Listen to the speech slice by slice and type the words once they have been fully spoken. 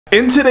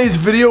In today's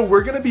video,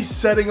 we're gonna be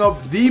setting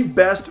up the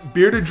best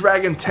bearded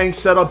dragon tank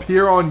setup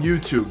here on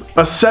YouTube.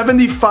 A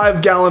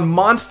 75-gallon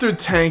monster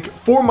tank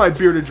for my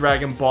bearded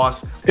dragon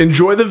boss.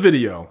 Enjoy the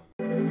video.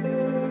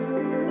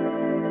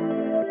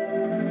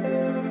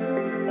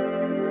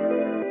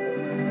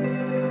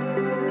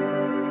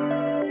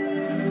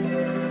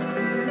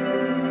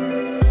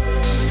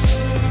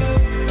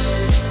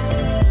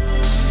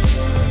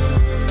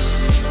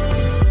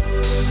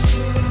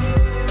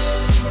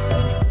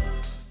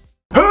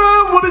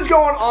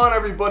 Going on,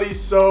 everybody?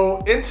 So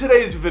in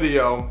today's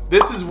video,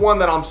 this is one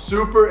that I'm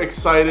super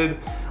excited,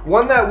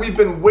 one that we've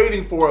been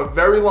waiting for a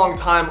very long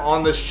time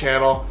on this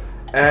channel,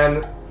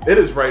 and it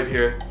is right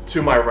here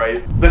to my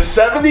right, the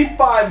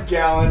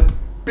 75-gallon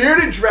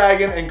bearded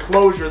dragon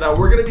enclosure that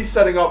we're going to be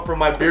setting up for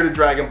my bearded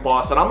dragon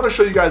boss. And I'm going to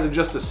show you guys in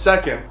just a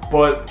second,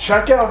 but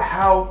check out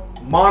how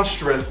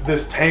monstrous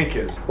this tank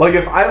is. Like,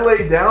 if I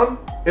lay down,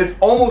 it's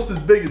almost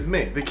as big as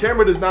me. The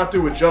camera does not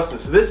do it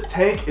justice. This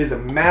tank is a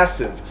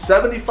massive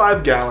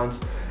 75 gallons,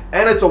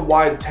 and it's a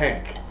wide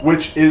tank,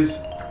 which is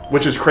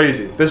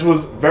crazy. This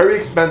was very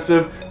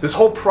expensive. This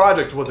whole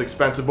project was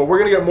expensive, but we're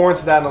gonna get more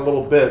into that in a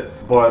little bit.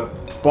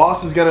 But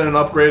boss is getting an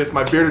upgrade. It's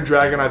my bearded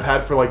dragon I've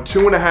had for like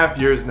 2.5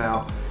 years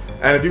now.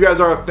 And if you guys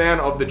are a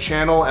fan of the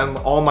channel and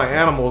all my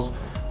animals,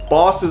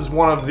 boss is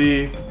one of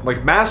the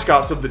like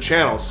mascots of the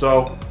channel.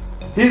 So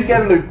he's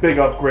getting a big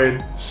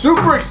upgrade.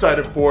 Super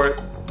excited for it.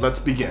 Let's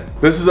begin.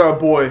 This is our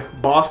boy,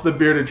 Boss the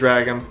Bearded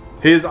Dragon.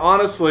 He is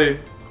honestly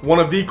one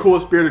of the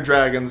coolest bearded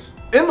dragons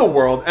in the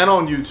world and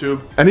on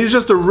YouTube. And he's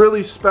just a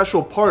really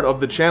special part of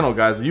the channel,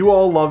 guys. You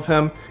all love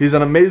him. He's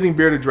an amazing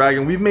bearded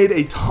dragon. We've made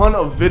a ton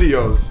of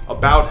videos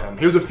about him.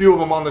 Here's a few of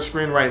them on the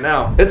screen right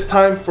now. It's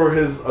time for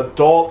his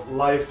adult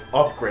life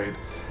upgrade.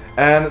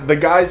 And the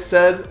guy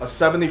said a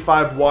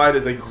 75 wide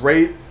is a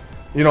great,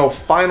 you know,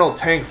 final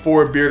tank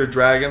for a bearded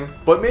dragon,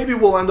 but maybe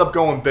we'll end up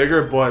going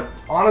bigger. But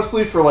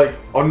honestly, for like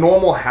a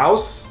normal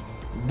house,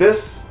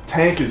 this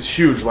tank is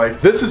huge. Like,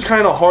 this is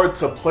kind of hard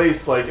to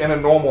place like in a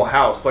normal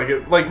house.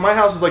 Like my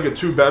house is like a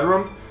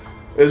 2-bedroom,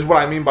 is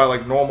what I mean by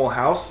like normal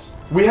house.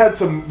 We had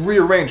to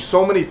rearrange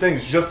so many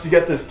things just to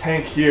get this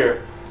tank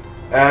here,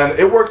 and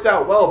it worked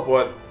out well.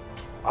 But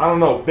I don't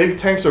know, big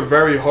tanks are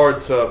very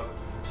hard to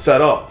set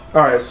up.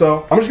 All right,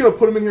 so I'm just gonna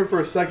put him in here for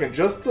a second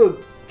just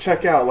to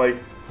check out, like,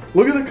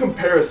 look at the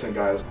comparison,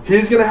 guys.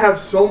 He's gonna have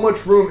so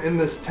much room in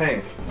this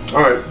tank.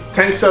 All right,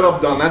 tank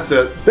setup done, that's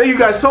it. Thank you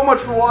guys so much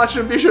for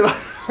watching. Be sure to,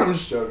 I'm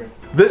just joking.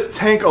 This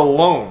tank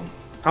alone,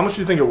 how much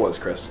do you think it was,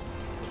 Chris?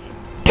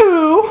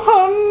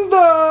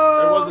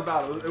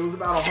 200. It was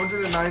about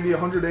 190,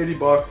 180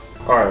 bucks.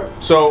 All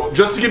right, so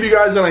just to give you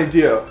guys an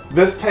idea,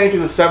 this tank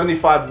is a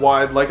 75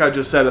 wide, like I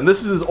just said, and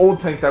this is his old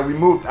tank that we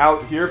moved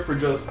out here for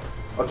just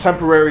a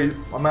temporary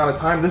amount of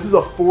time. This is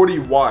a 40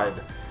 wide.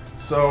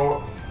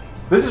 So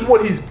this is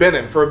what he's been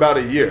in for about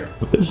a year.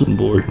 The vision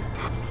board.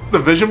 The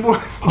vision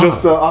board?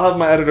 Just, I'll have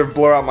my editor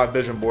blur out my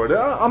vision board.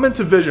 I'm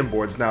into vision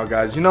boards now,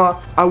 guys. You know,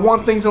 I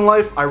want things in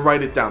life, I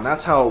write it down.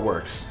 That's how it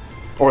works.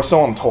 Or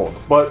so I'm told.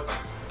 But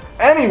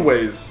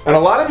anyways, and a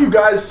lot of you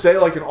guys say,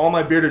 like in all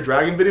my bearded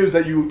dragon videos,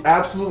 that you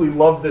absolutely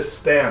love this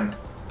stand.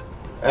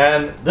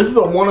 And this is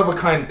a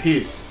one-of-a-kind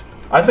piece.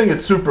 I think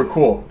it's super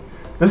cool.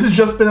 This has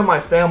just been in my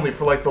family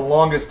for like the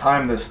longest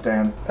time, this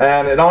stand.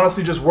 And it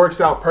honestly just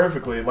works out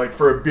perfectly, like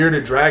for a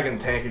bearded dragon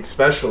tank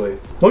especially.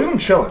 Look at him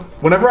chilling.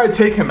 Whenever I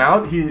take him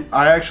out,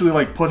 I actually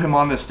like put him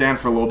on this stand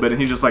for a little bit, and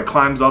he just like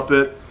climbs up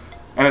it,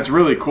 and it's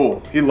really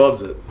cool. He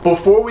loves it.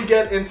 Before we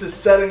get into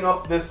setting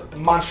up this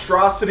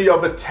monstrosity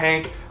of a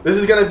tank, this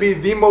is gonna be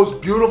the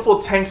most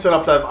beautiful tank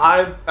setup that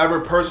I've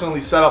ever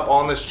personally set up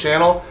on this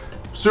channel.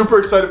 Super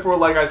excited for it,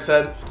 like I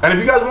said. And if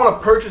you guys want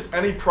to purchase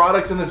any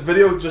products in this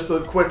video, just a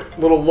quick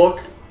little look,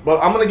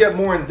 but I'm going to get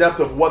more in depth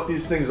of what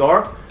these things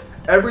are.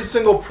 Every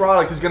single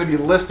product is going to be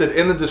listed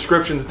in the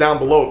descriptions down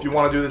below if you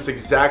want to do this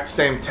exact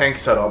same tank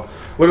setup.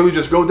 Literally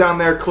just go down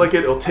there, click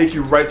it, it'll take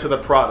you right to the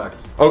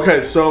product. Okay,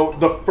 so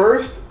the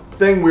first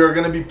thing we are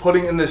going to be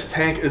putting in this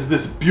tank is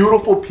this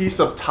beautiful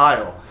piece of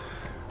tile.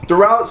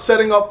 Throughout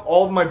setting up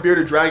all of my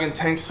bearded dragon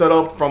tank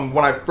setup from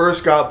when I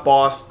first got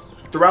bossed,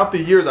 throughout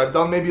the years, I've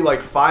done maybe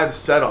like 5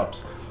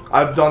 setups.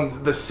 I've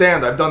done the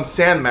sand, I've done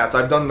sand mats,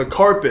 I've done the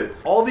carpet.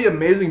 All the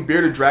amazing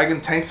bearded dragon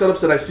tank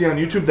setups that I see on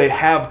YouTube, they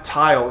have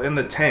tile in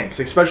the tanks,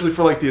 especially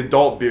for like the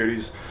adult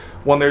beardies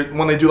when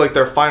they do like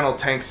their final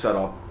tank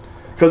setup.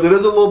 Because it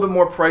is a little bit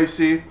more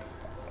pricey,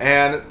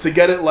 and to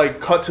get it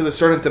like cut to the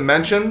certain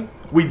dimension,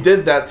 we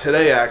did that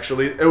today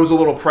actually. It was a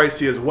little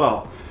pricey as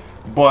well.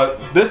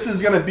 But this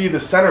is gonna be the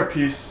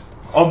centerpiece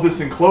of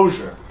this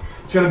enclosure.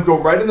 It's gonna go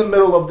right in the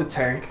middle of the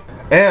tank.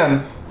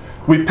 And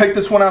we picked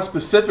this one out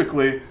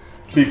specifically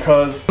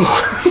because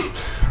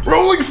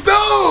Rolling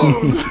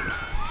Stones!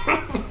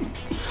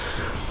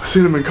 I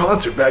seen them in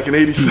concert back in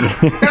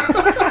 '84.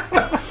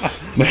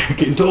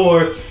 Back in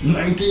tour,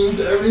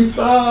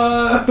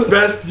 1975.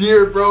 Best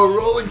year, bro,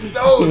 Rolling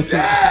Stones,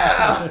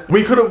 yeah!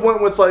 We could have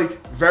went with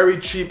like very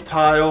cheap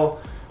tile,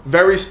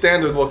 very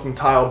standard looking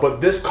tile,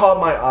 but this caught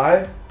my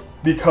eye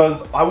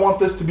because I want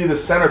this to be the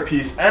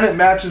centerpiece and it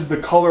matches the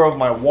color of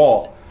my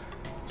wall.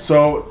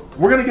 So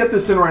we're gonna get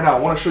this in right now. I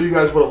wanna show you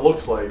guys what it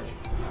looks like.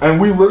 And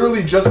we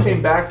literally just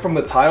came back from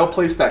the tile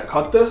place that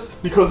cut this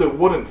because it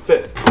wouldn't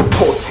fit.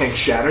 Whole tank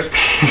shatters.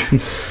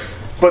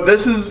 But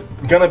this is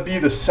gonna be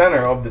the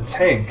center of the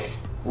tank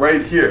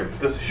right here.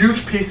 This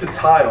huge piece of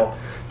tile.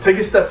 Take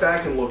a step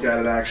back and look at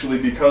it actually,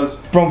 because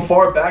from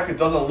far back it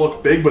doesn't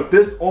look big, but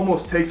this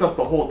almost takes up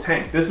the whole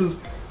tank. This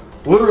is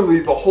literally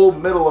the whole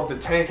middle of the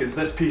tank is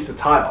this piece of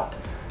tile.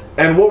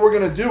 And what we're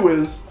gonna do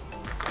is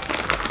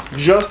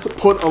just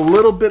put a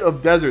little bit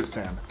of desert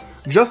sand,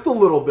 just a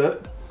little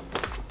bit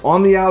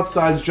on the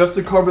outsides just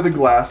to cover the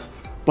glass,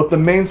 but the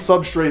main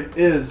substrate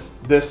is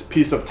this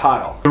piece of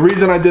tile. The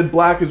reason I did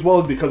black as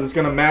well is because it's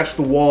gonna match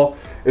the wall.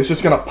 It's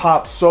just gonna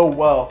pop so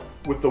well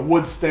with the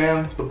wood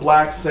stand, the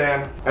black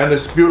sand, and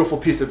this beautiful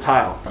piece of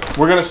tile.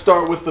 We're gonna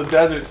start with the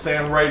desert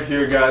sand right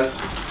here, guys.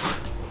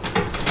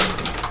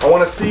 I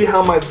wanna see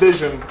how my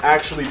vision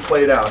actually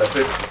played out,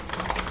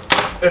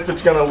 if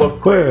it's gonna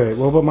look great. Wait,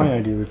 what about my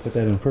idea? We put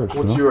that in first.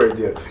 What's your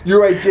idea?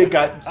 Your idea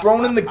got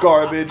thrown in the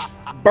garbage,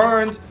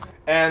 burned,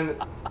 and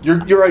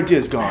your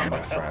idea's gone,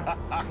 my friend.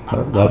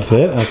 That's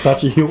it? I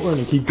thought you were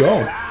gonna keep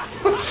going.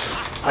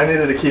 I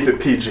needed to keep it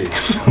PG.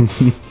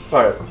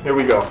 Alright, here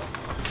we go.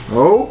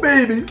 Oh,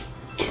 baby.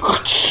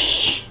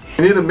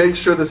 We need to make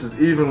sure this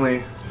is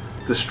evenly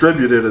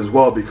distributed as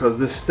well, because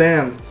this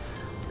stand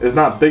is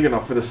not big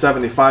enough for the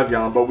 75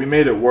 gallon, but we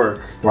made it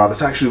work. Wow,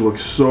 this actually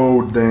looks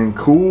so dang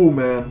cool,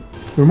 man.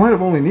 We might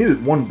have only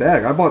needed one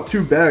bag. I bought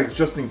 2 bags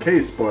just in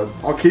case, but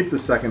I'll keep the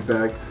second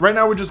bag. Right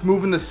now we're just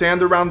moving the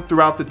sand around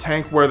throughout the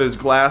tank where there's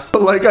glass.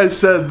 But like I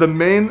said,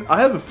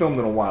 I haven't filmed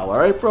in a while, all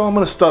right, bro? I'm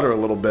gonna stutter a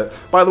little bit.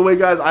 By the way,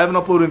 guys, I haven't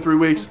uploaded in 3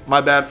 weeks.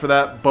 My bad for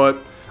that, but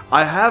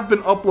I have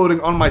been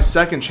uploading on my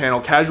second channel,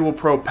 Casual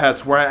Pro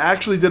Pets, where I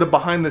actually did a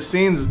behind the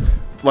scenes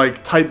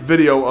like type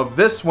video of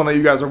this one that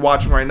you guys are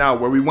watching right now,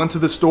 where we went to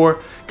the store,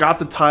 got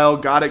the tile,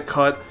 got it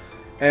cut,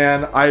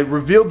 and I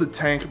revealed the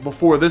tank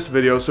before this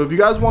video. So if you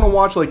guys want to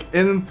watch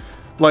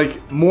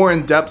more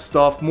in-depth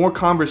stuff, more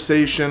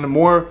conversation,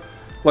 more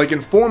like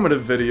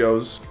informative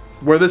videos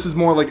where this is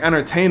more like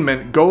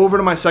entertainment, go over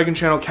to my second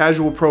channel,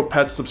 Casual Pro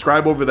Pets,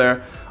 subscribe over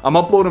there. I'm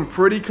uploading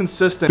pretty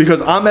consistent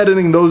because I'm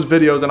editing those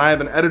videos and I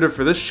have an editor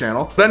for this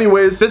channel. But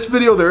anyways, this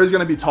video there is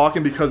gonna be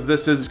talking because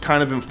this is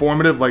kind of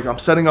informative. Like I'm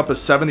setting up a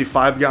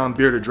 75 gallon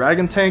bearded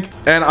dragon tank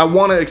and I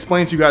wanna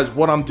explain to you guys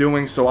what I'm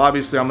doing. So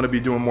obviously I'm gonna be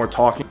doing more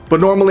talking,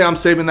 but normally I'm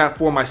saving that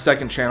for my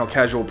second channel,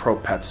 Casual Pro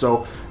Pets.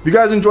 So if you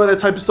guys enjoy that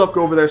type of stuff,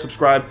 go over there,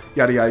 subscribe,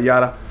 yada, yada,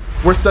 yada.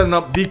 We're setting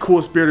up the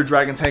coolest bearded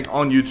dragon tank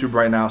on YouTube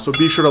right now. So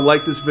be sure to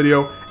like this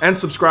video and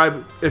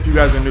subscribe if you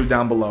guys are new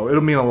down below. It'll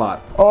mean a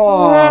lot.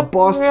 Oh,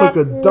 boss took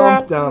a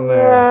dump down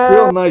there.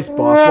 Real nice,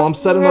 boss. While I'm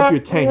setting up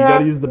your tank, you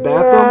gotta use the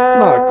bathroom?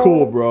 Not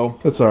cool, bro.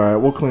 It's all right,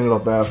 we'll clean it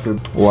up after.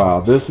 Wow,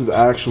 this is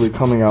actually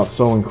coming out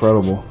so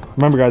incredible.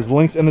 Remember guys,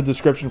 links in the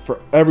description for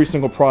every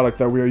single product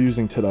that we are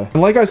using today.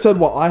 And like I said,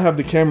 while I have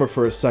the camera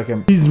for a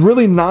second, he's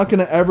really not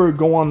gonna ever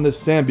go on this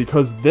sand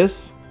because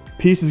this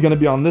piece is gonna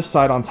be on this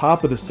side on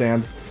top of the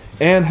sand.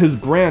 And his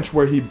branch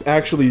where he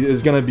actually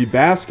is gonna be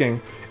basking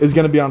is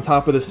gonna be on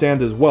top of the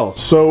sand as well.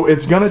 So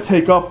it's gonna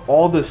take up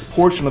all this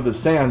portion of the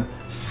sand,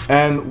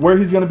 and where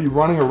he's gonna be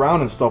running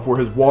around and stuff, where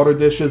his water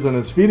dishes and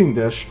his feeding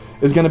dish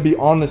is gonna be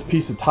on this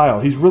piece of tile.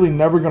 He's really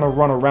never gonna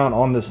run around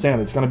on this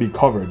sand. It's gonna be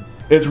covered.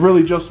 It's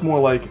really just more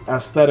like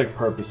aesthetic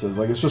purposes.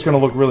 Like it's just gonna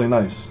look really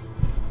nice.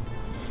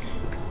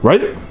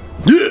 Right?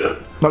 Yeah!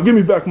 Now give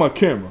me back my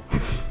camera.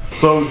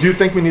 So do you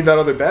think we need that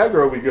other bag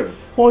or are we good?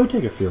 Well, you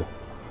take a few.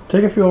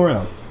 Take a few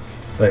around.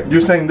 Like,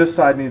 you're saying this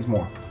side needs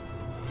more?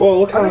 Well,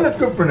 look, I think that's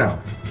good for now.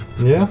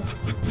 Yeah?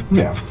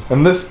 Yeah.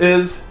 And this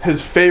is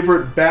his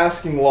favorite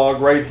basking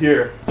log right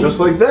here. Just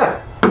like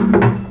that.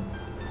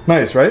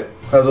 Nice, right?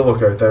 How's it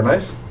look right there?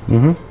 Nice?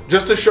 Mm-hmm.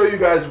 Just to show you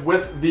guys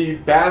with the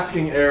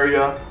basking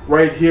area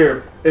right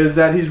here, is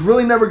that he's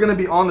really never going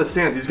to be on the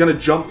sand. He's going to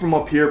jump from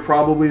up here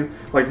probably.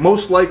 Like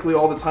most likely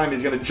all the time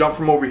he's going to jump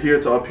from over here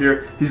to up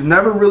here. He's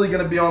never really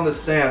going to be on the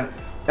sand.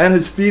 And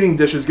his feeding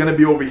dish is going to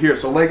be over here.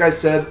 So like I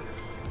said,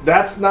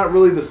 that's not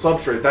really the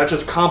substrate. That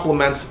just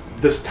complements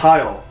this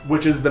tile,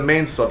 which is the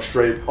main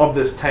substrate of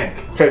this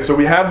tank. Okay, so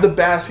we have the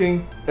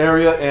basking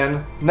area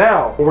in.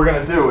 Now, what we're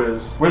gonna do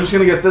is, we're just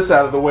gonna get this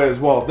out of the way as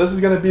well. This is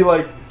gonna be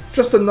like,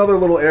 just another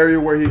little area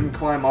where he can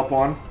climb up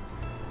on.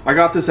 I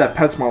got this at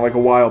PetSmart like a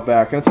while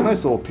back, and it's a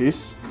nice little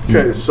piece.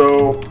 Okay,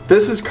 so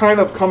this is kind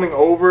of coming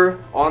over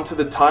onto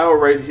the tile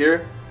right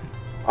here.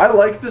 I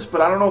like this,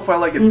 but I don't know if I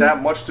like it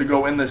that much to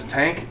go in this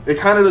tank. It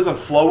kind of doesn't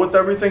flow with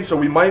everything, so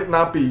we might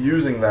not be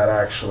using that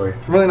actually.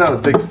 I'm really not a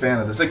big fan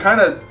of this. It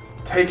kind of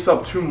takes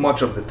up too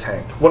much of the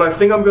tank. What I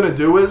think I'm gonna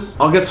do is,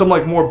 I'll get some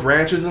like more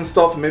branches and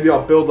stuff, and maybe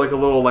I'll build like a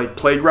little like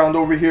playground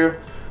over here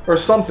or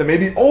something.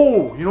 Maybe,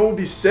 oh, you know what would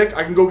be sick?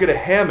 I can go get a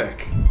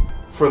hammock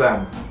for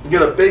them.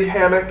 Get a big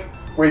hammock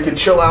where you can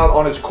chill out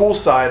on his cool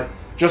side,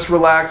 just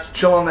relax,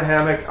 chill on the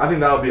hammock. I think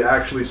that would be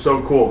actually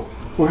so cool.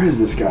 Where is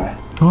this guy?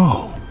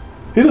 Oh.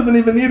 He doesn't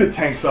even need a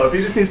tank setup.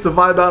 He just needs to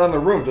vibe out on the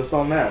room just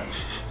on that.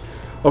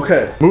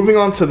 Okay, moving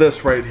on to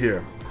this right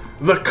here.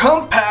 The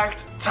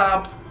compact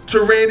topped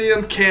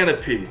Terranium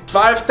Canopy.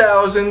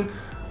 5,000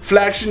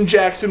 Flaction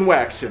Jackson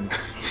Waxin.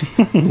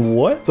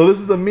 What? So this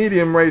is a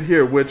medium right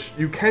here, which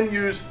you can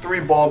use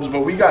 3 bulbs,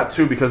 but we got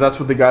 2 because that's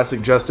what the guy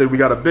suggested. We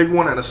got a big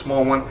one and a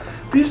small one.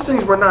 These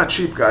things were not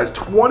cheap, guys.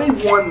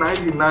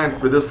 $21.99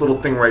 for this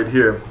little thing right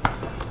here,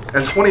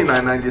 and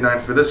 $29.99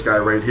 for this guy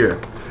right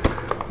here.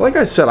 Like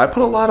I said, I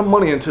put a lot of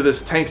money into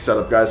this tank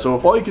setup, guys. So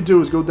if all you could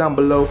do is go down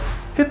below,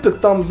 hit the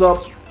thumbs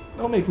up,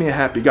 that'll make me a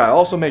happy guy.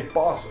 Also make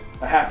Boss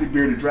a happy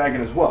bearded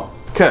dragon as well.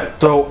 Okay,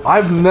 so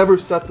I've never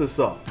set this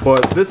up,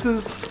 but this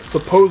is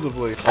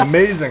supposedly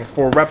amazing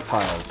for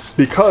reptiles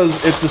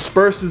because it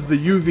disperses the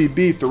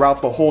UVB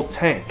throughout the whole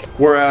tank,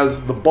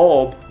 whereas the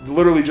bulb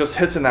literally just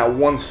hits in that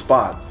one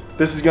spot.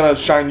 This is gonna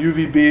shine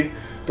UVB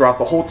throughout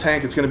the whole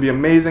tank. It's gonna be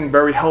amazing,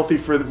 very healthy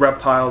for the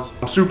reptiles.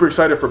 I'm super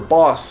excited for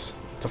Boss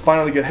to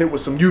finally get hit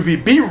with some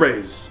UVB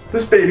rays.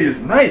 This baby is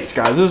nice,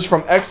 guys. This is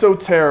from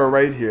Exoterra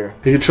right here.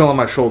 You can chill on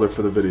my shoulder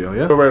for the video,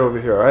 yeah? Go right over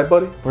here, all right,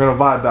 buddy? We're gonna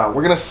vibe out.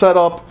 We're gonna set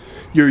up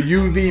your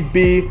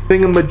UVB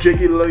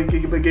thingamajiggy.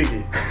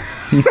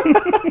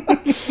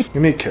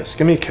 Give me a kiss,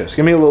 give me a kiss.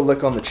 Give me a little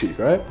lick on the cheek,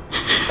 all right?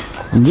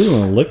 You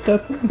wanna lick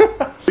that thing?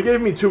 He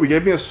gave me 2. He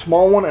gave me a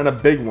small one and a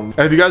big one.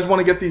 And if you guys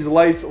wanna get these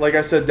lights, like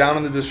I said down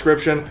in the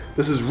description,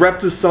 this is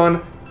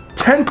Reptisun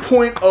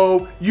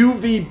 10.0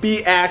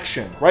 UVB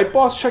action. Right,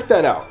 boss? Check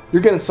that out.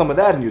 You're getting some of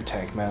that in your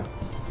tank, man.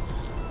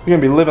 You're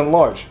gonna be living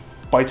large.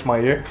 Bites my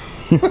ear.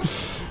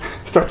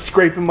 Starts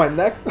scraping my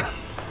neck.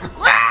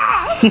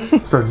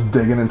 Starts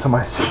digging into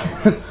my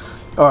skin.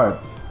 Alright.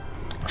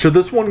 Should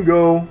this one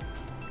go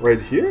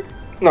right here?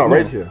 No,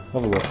 right here.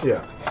 Have a look.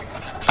 Yeah.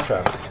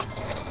 Okay.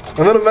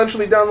 And then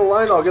eventually down the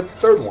line, I'll get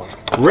the 3rd one.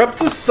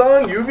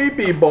 Reptisun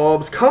UVB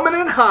bulbs coming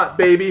in hot,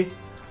 baby.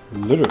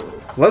 Literally.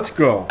 Let's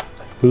go.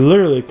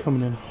 Literally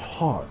coming in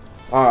hot.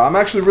 I'm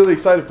actually really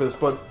excited for this,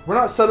 but we're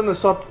not setting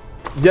this up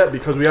yet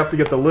because we have to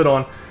get the lid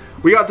on.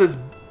 We got this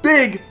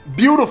big,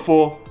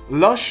 beautiful,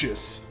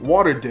 luscious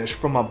water dish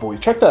from my boy.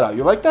 Check that out.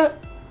 You like that?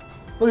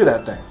 Look at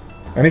that thing.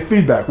 Any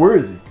feedback? Where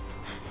is he?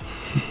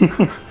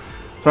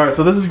 Sorry,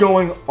 so this is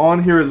going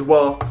on here as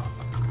well.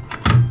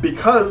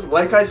 Because,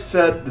 like I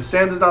said, the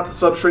sand is not the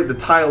substrate, the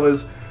tile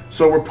is.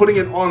 So we're putting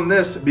it on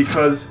this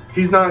because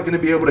he's not going to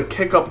be able to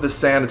kick up the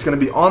sand. It's going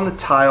to be on the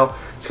tile.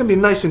 It's going to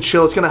be nice and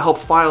chill. It's going to help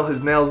file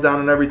his nails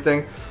down and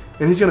everything.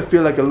 And he's going to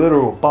feel like a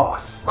literal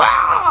boss.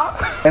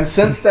 And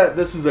since that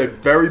this is a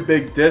very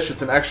big dish,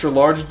 it's an extra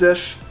large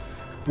dish,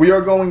 we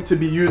are going to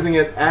be using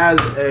it as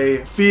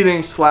a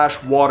feeding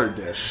 / water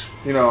dish.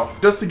 You know,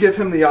 just to give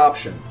him the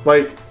option.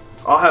 Like,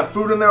 I'll have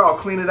food in there, I'll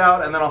clean it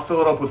out, and then I'll fill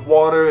it up with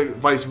water,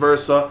 vice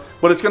versa.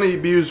 But it's going to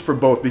be used for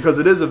both because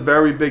it is a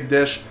very big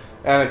dish.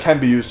 And it can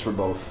be used for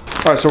both.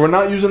 All right, so we're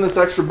not using this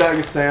extra bag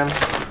of sand.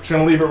 Just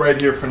gonna leave it right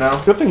here for now.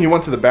 Good thing he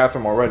went to the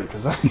bathroom already,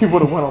 because he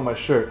would have went on my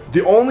shirt.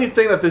 The only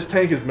thing that this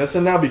tank is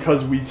missing now,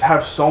 because we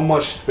have so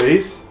much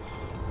space,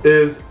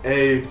 is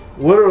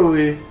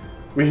literally,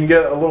 we can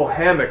get a little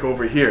hammock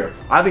over here.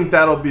 I think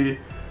that'll be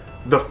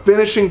the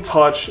finishing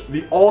touch,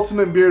 the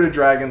ultimate bearded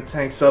dragon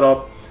tank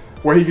setup,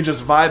 where he can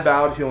just vibe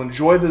out. He'll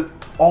enjoy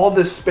all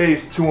this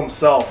space to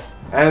himself,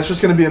 and it's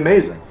just gonna be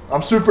amazing.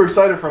 I'm super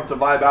excited for him to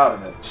vibe out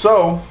in it.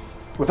 So,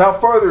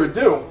 without further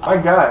ado, my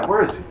guy,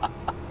 where is he?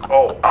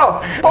 Oh,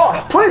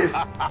 boss, please.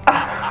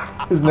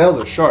 His nails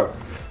are sharp.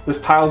 This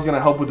tile's gonna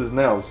help with his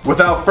nails.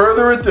 Without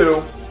further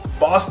ado,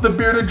 Boss the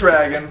Bearded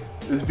Dragon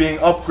is being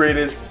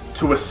upgraded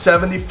to a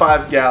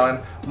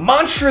 75-gallon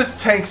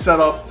monstrous tank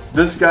setup.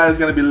 This guy is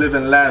gonna be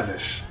living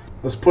lavish.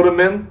 Let's put him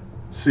in,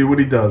 see what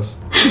he does.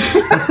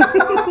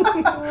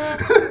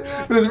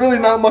 There's really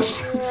not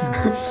much.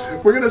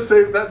 We're gonna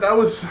say that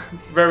was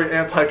very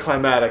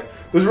anticlimactic.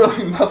 There's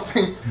really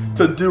nothing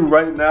to do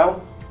right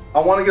now. I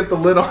want to get the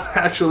lid on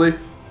actually.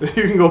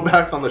 You can go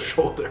back on the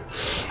shoulder.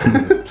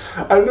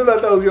 I knew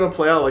that was gonna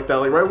play out like that.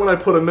 Like right when I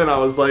put him in, I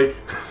was like,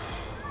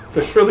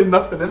 there's really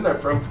nothing in there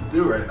for him to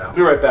do right now.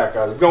 Be right back,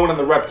 guys. I'm going in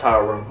the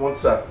reptile room. 1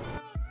 sec.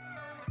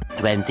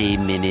 20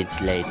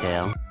 minutes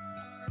later.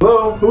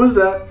 Hello, who is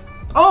that?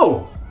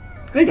 Oh!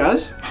 Hey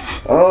guys.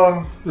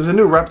 There's a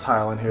new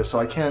reptile in here, so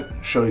I can't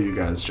show you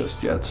guys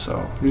just yet,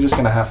 so you're just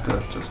gonna have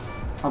to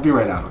I'll be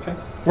right out, okay?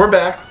 We're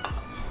back.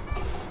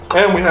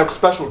 And we have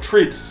special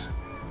treats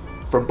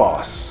for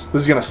Boss.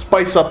 This is gonna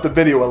spice up the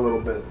video a little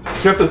bit.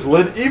 So you have this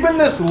lid, even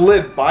this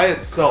lid by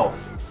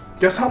itself.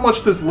 Guess how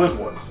much this lid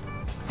was?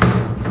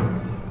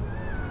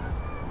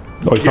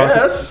 Oh,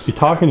 Yes. You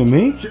talking to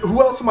me?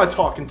 Who else am I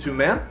talking to,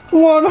 man?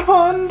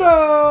 100.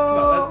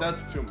 No,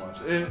 that's too much.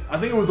 I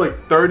think it was like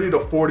 30 to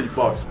 40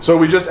 bucks. So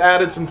we just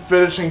added some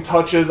finishing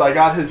touches. I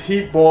got his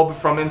heat bulb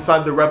from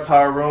inside the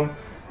reptile room.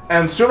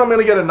 And soon I'm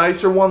gonna get a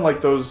nicer one,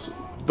 like those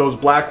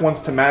black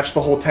ones to match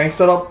the whole tank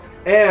setup.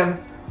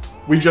 And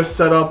we just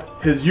set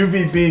up his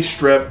UVB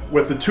strip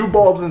with the 2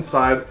 bulbs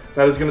inside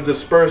that is gonna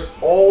disperse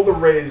all the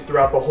rays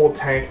throughout the whole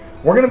tank.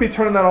 We're gonna be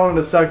turning that on in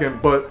a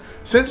second, but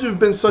since you've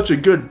been such a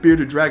good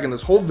bearded dragon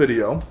this whole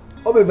video,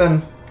 other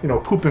than, you know,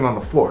 pooping on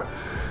the floor,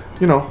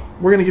 you know,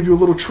 we're gonna give you a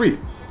little treat.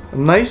 A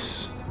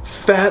nice,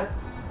 fat,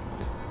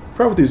 I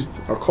forgot what these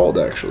are called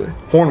actually.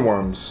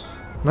 Hornworms.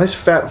 Nice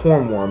fat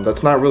horn worm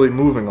that's not really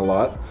moving a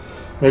lot.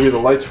 Maybe the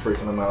light's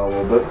freaking him out a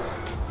little bit.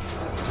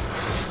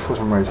 Put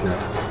him right here.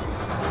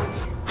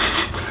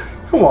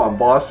 Come on,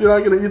 boss. You're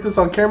not gonna eat this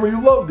on camera.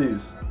 You love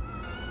these.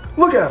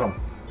 Look at him.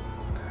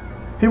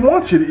 He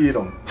wants you to eat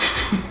them.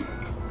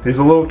 He's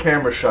a little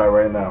camera shy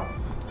right now.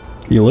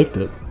 You licked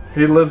it.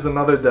 He lives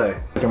another day.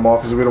 Take him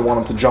off because we don't want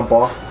him to jump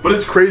off. But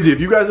it's crazy.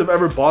 If you guys have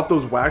ever bought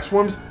those wax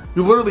worms,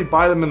 you literally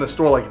buy them in the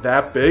store like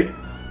that big.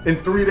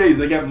 In 3 days,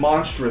 they get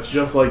monstrous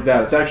just like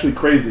that. It's actually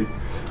crazy.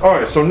 All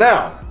right, so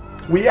now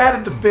we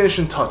added the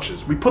finishing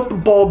touches. We put the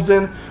bulbs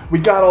in. We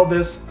got all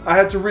this. I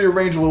had to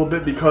rearrange a little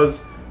bit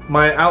because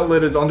my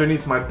outlet is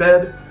underneath my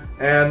bed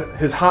and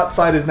his hot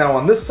side is now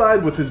on this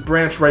side with his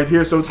branch right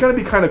here. So it's gonna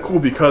be kind of cool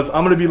because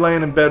I'm gonna be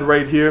laying in bed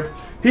right here.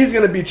 He's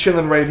gonna be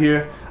chilling right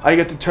here. I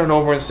get to turn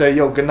over and say,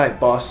 yo, good night,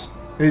 boss.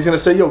 And he's gonna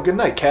say, yo, good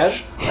night,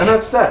 Cash. And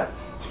that's that.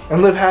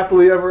 And live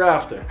happily ever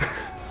after.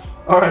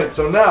 All right,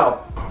 so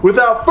now,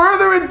 without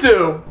further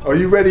ado, are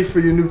you ready for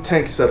your new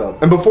tank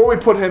setup? And before we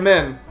put him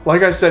in,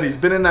 like I said, he's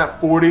been in that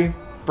 40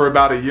 for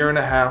about 1.5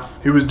 years.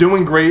 He was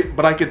doing great,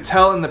 but I could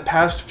tell in the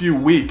past few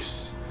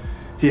weeks,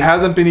 he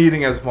hasn't been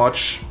eating as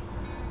much,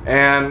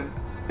 and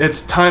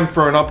it's time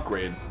for an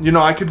upgrade. You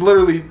know, I could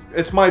literally,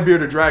 it's my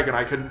bearded dragon.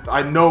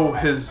 I know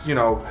his, you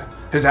know,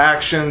 his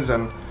actions,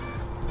 and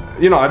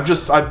you know,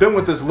 I've been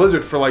with this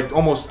lizard for like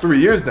almost 3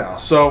 years now,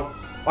 so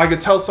I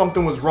could tell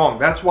something was wrong.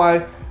 That's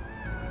why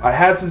I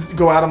had to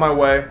go out of my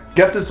way,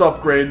 get this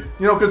upgrade,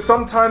 you know, because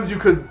sometimes you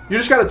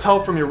just gotta tell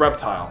from your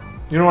reptile.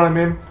 You know what I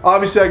mean?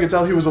 Obviously, I could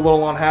tell he was a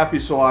little unhappy,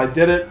 so I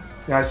did it.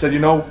 And I said, you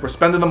know, we're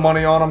spending the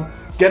money on him,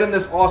 getting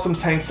this awesome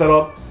tank set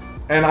up,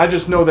 and I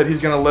just know that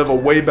he's gonna live a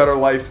way better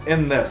life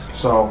in this.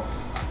 So,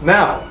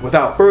 now,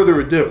 without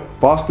further ado,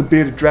 Boss the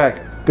Bearded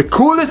Dragon, the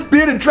coolest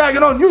bearded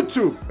dragon on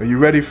YouTube. Are you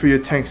ready for your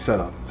tank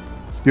setup?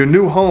 Your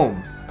new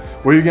home,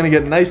 where you're gonna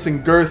get nice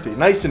and girthy,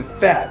 nice and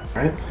fat.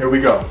 All right, here we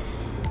go.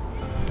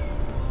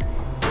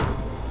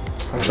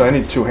 Actually, I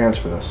need 2 hands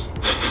for this.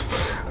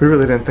 We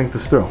really didn't think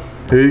this through.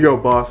 Here you go,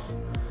 boss.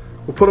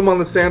 We'll put him on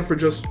the sand for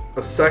just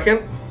a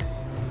second.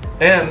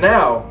 And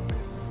now,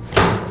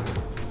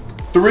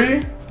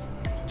 3,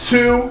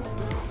 2,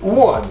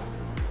 1.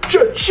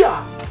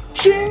 Cha-cha!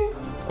 Ching!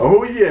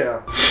 Oh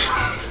yeah.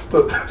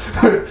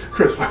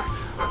 Chris,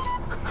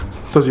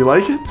 does he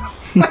like it?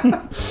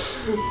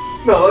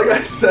 No, like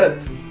I said,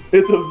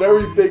 it's a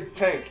very big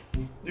tank.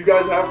 You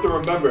guys have to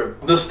remember,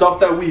 the stuff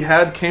that we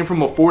had came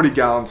from a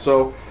 40-gallon,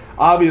 so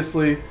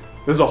obviously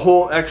there's a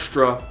whole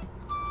extra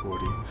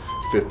 40,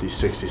 50,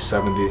 60,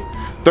 70,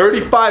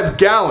 35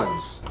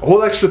 gallons. A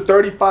whole extra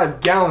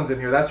 35 gallons in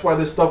here. That's why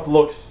this stuff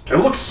looks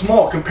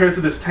small compared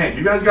to this tank.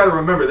 You guys gotta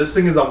remember, this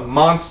thing is a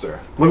monster.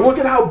 Look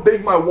at how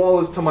big my wall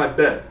is to my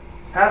bed.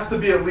 Has to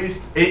be at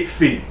least 8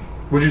 feet.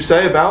 Would you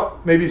say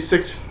about maybe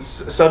 6,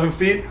 7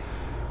 feet?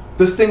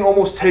 This thing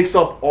almost takes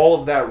up all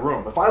of that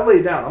room. If I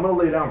lay down, I'm gonna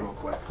lay down real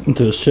quick.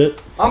 Into the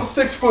shit? I'm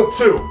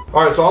 6'2".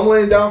 All right, so I'm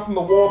laying down from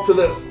the wall to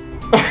this.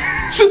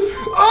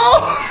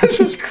 It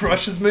just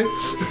crushes me.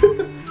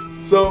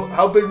 So,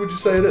 how big would you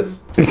say it is?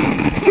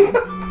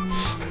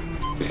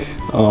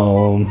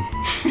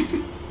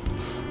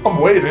 I'm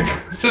waiting.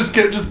 Just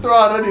throw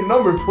out any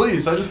number,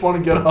 please. I just want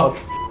to get up.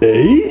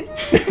 8?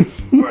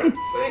 Alright,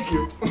 thank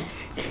you.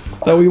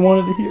 Is that what you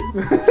wanted to hear?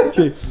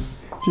 Jay,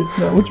 is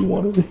that what you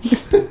wanted to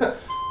hear?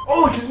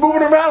 Oh, look, he's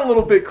moving around a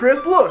little bit,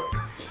 Chris. Look.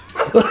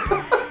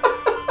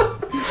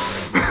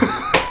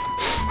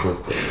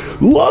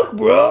 Look,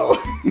 bro.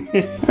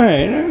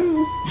 Alright,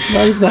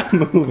 now he's not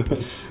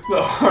moving. No,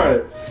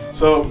 alright.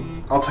 So,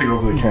 I'll take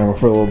over the camera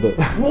for a little bit.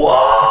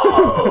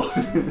 Whoa!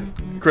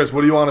 Chris,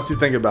 what do you honestly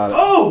think about it?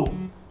 Oh!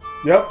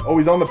 Yep. Oh,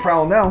 he's on the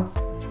prowl now.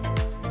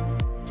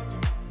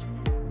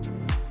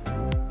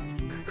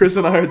 Chris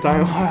and I are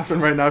dying laughing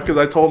right now because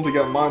I told him to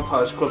get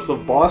montage clips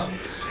of Boss.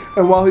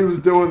 And while he was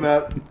doing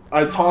that,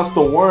 I tossed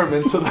a worm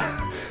into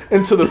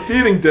the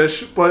feeding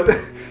dish, but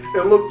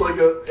it looked like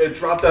it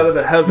dropped out of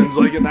the heavens,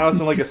 like, and now it's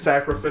in like a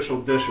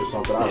sacrificial dish or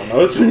something. I don't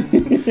know.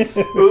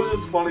 It was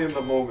just funny in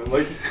the moment.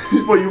 Like,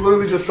 what you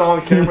literally just saw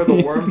on camera,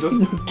 the worm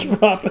just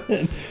drop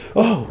in.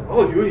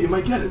 Oh, you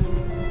might get it.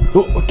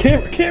 Oh,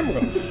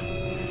 camera.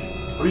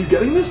 Are you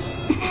getting this?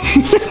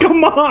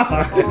 Come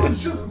on. Oh, it's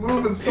just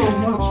moving so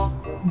much.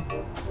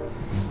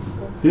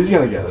 He's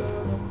gonna get it.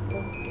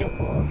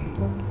 Come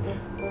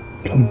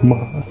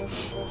on.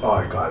 All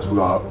right, guys, we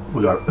got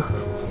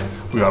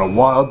a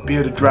wild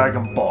bearded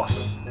dragon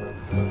boss.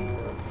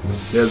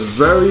 He has a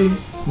very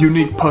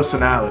unique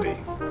personality.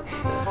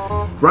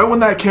 Right when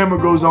that camera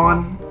goes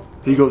on,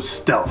 he goes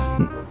stealth.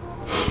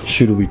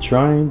 Should we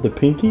try the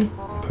pinky?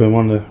 Put him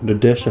on the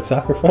dish of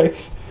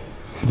sacrifice?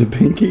 The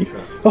pinky?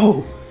 Sure.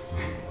 Oh!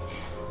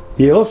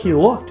 He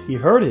looked. He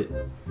heard it.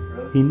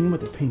 Really? He knew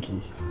with the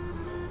pinky.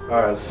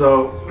 Alright,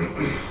 so...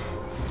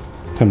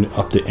 Time to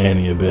up the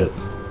ante a bit.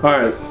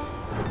 Alright.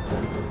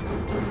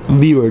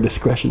 Viewer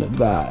discretion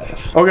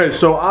advised. Okay,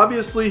 so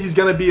obviously he's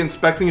gonna be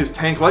inspecting his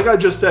tank. Like I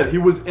just said, he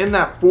was in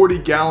that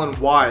 40-gallon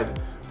wide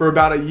for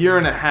about 1.5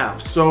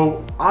 years.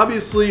 So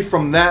obviously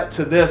from that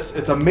to this,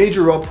 it's a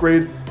major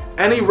upgrade.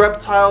 any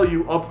reptile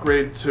you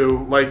upgrade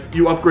to, like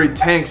you upgrade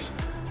tanks,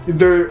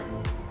 they're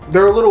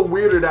a little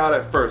weirded out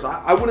at first.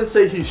 I wouldn't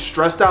say he's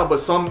stressed out, but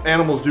some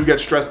animals do get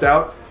stressed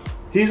out.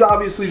 He's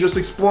obviously just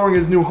exploring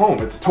his new home.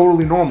 It's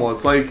totally normal.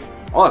 It's like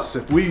us.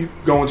 If we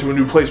go into a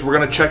new place, we're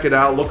gonna check it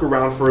out, look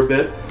around for a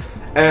bit.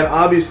 And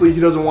obviously he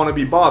doesn't want to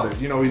be bothered.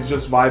 You know, he's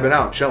just vibing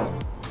out, chilling.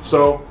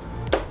 So,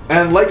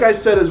 and like I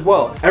said as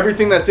well,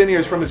 everything that's in here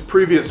is from his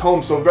previous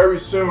home. So very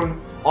soon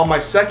on my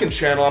second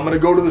channel, I'm gonna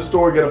go to the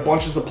store, get a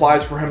bunch of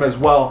supplies for him as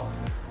well.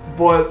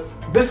 But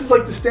this is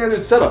like the standard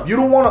setup. You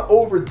don't want to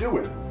overdo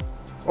it.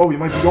 Oh, he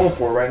might be going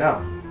for it right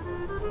now.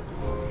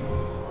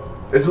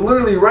 It's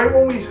literally right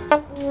when we just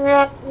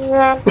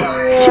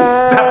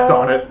stepped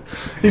on it.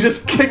 He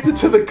just kicked it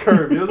to the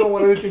curb. He doesn't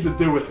want anything to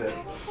do with it.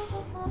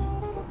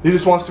 He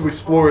just wants to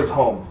explore his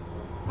home.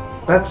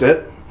 That's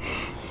it.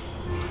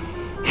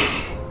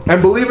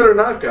 And believe it or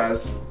not,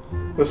 guys,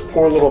 this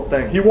poor little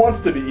thing, he wants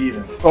to be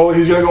eaten. Oh,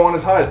 he's gonna go on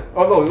his hide.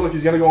 Oh no, look,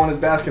 he's gonna go on his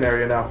basking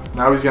area now.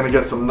 Now he's gonna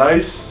get some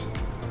nice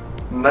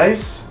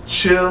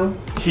chill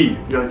heat.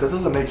 You're like, that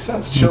doesn't make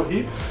sense, chill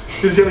heat?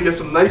 He's gonna get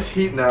some nice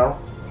heat now.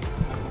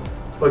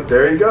 Look,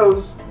 there he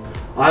goes.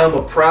 I am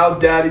a proud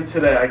daddy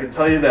today, I can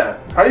tell you that.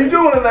 How you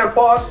doing in there,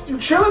 boss? You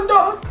chilling,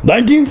 dog?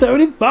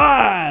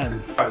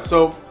 1975! Alright,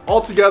 so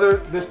altogether,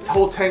 this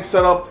whole tank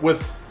setup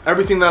with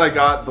everything that I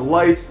got, the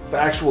lights, the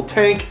actual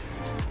tank,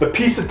 the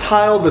piece of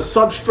tile, the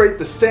substrate,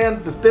 the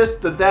sand, the this,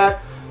 the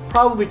that,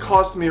 probably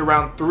cost me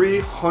around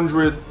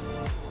 $350.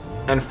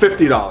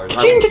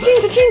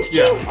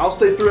 Yeah, I'll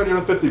say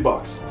 350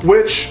 bucks.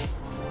 Which,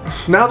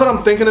 now that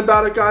I'm thinking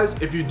about it,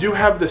 guys, if you do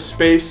have the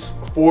space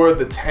for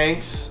the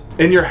tanks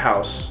in your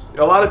house,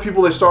 a lot of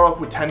people, they start off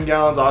with 10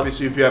 gallons,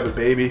 obviously if you have a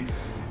baby.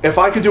 If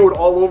I could do it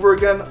all over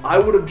again, I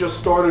would have just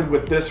started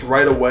with this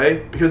right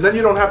away, because then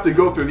you don't have to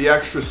go through the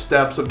extra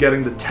steps of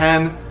getting the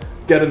 10,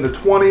 getting the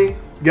 20,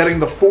 getting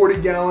the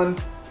 40 gallon.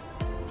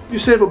 You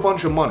save a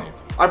bunch of money.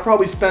 I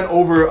probably spent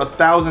over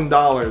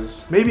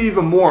 $1,000, maybe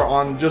even more,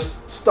 on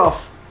just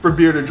stuff for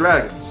bearded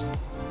dragons.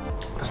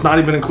 That's not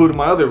even including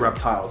my other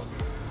reptiles.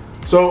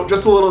 So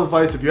just a little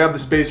advice, if you have the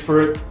space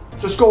for it,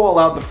 just go all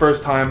out the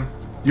first time.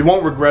 You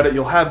won't regret it,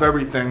 you'll have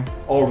everything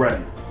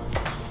already.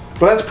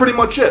 But that's pretty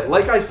much it.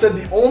 Like I said,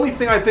 the only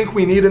thing I think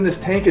we need in this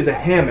tank is a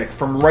hammock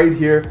from right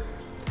here.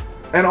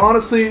 And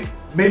honestly,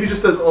 maybe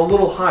just a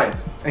little hide.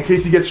 In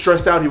case he gets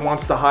stressed out, he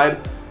wants to hide.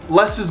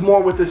 Less is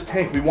more with this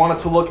tank. We want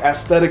it to look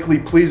aesthetically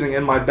pleasing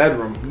in my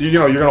bedroom. You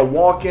know, you're gonna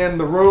walk in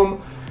the room,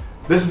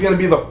 this is gonna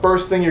be the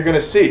first thing you're gonna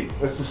see.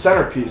 It's the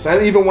centerpiece.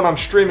 And even when I'm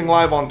streaming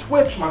live on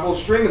Twitch, my whole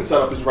streaming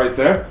setup is right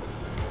there.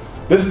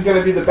 This is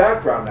gonna be the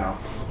background now.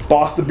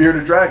 Boss the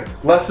Bearded Dragon.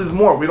 Less is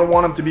more. We don't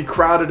want him to be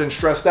crowded and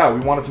stressed out. We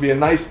want it to be a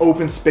nice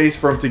open space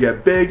for him to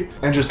get big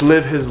and just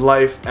live his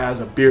life as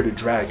a bearded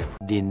dragon.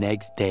 The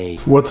next day.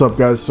 What's up,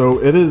 guys? So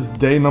it is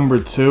day number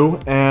 2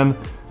 and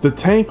the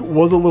tank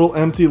was a little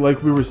empty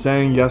like we were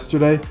saying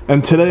yesterday.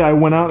 And today I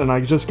went out and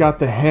I just got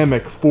the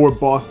hammock for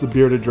Boss the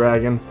Bearded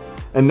Dragon.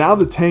 And now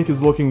the tank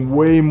is looking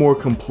way more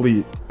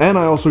complete. And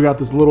I also got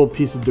this little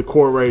piece of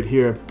decor right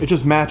here. It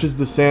just matches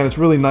the sand. It's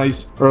really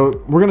nice.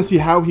 We're gonna see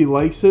how he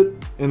likes it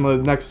in the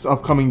next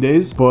upcoming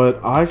days. But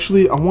I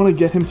want to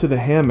get him to the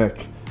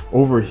hammock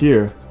over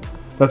here.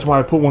 That's why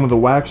I put one of the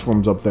wax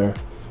worms up there.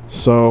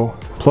 So,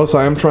 plus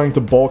I am trying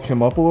to bulk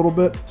him up a little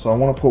bit. So I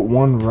want to put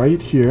one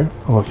right here.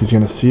 Oh, look, he's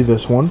gonna see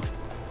this one.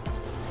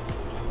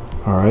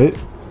 All right,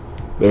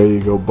 there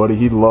you go, buddy.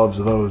 He loves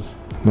those.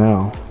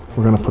 Now,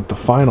 we're gonna put the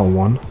final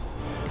one.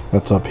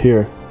 That's up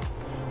here.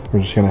 We're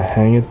just gonna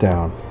hang it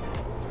down.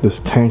 This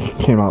tank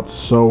came out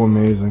so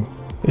amazing.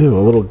 Ew, a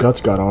little guts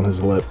got on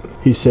his lip.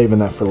 He's saving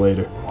that for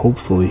later.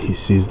 Hopefully he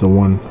sees the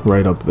one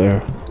right up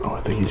there. Oh,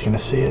 I think he's gonna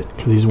see it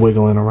because he's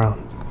wiggling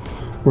around.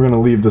 We're gonna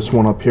leave this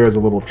one up here as a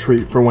little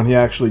treat for when he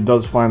actually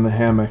does find the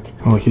hammock.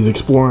 Oh, he's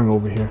exploring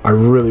over here. I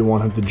really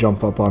want him to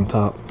jump up on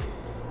top.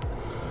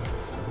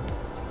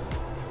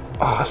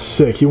 Ah,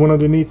 sick. He went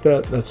underneath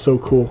that. That's so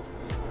cool.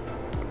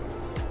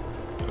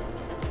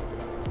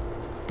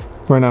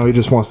 Right now he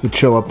just wants to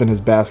chill up in his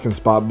basking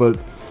spot, but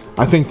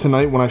I think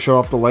tonight when I shut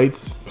off the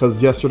lights,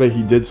 because yesterday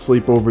he did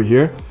sleep over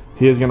here,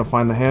 he is going to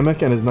find the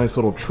hammock and his nice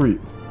little treat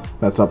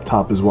that's up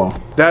top as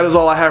well. That is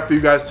all I have for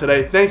you guys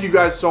today. Thank you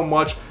guys so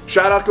much.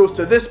 Shout out goes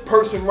to this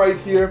person right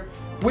here.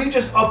 We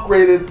just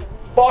upgraded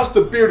Boss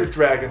the Bearded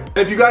Dragon. And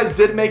if you guys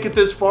did make it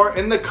this far,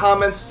 in the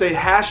comments say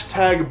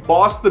hashtag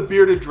Boss the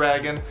Bearded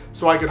Dragon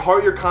so I could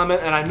heart your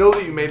comment and I know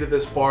that you made it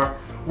this far.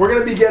 We're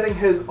gonna be getting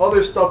his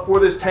other stuff for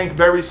this tank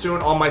very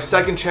soon on my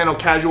second channel,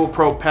 Casual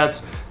Pro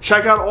Pets.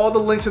 Check out all the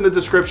links in the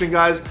description,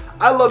 guys.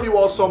 I love you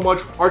all so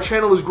much. Our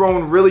channel is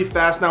growing really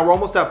fast now. We're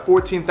almost at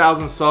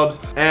 14,000 subs,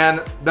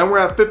 and then we're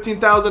at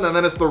 15,000, and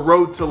then it's the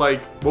road to, like,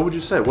 what would you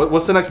say?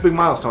 What's the next big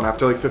milestone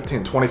after like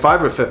 15?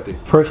 25 or 50?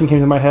 First one came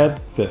to my head,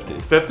 50.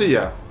 50,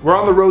 yeah. We're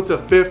on the road to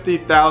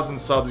 50,000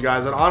 subs,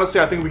 guys, and honestly,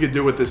 I think we could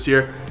do it this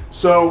year.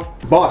 So,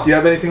 boss, you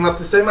have anything left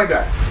to say, my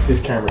guy? His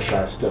camera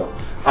shy still.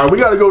 All right, we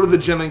gotta go to the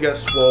gym and get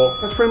swole.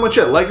 That's pretty much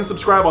it. Like and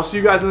subscribe. I'll see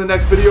you guys in the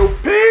next video.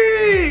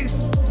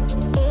 Peace!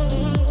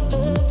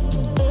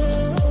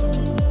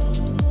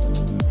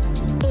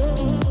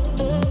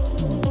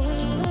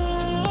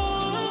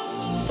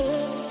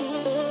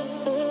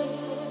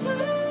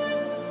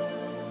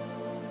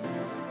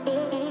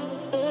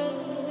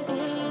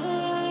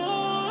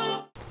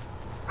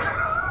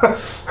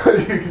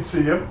 You can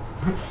see him.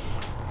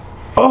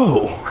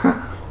 Oh!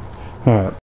 Alright.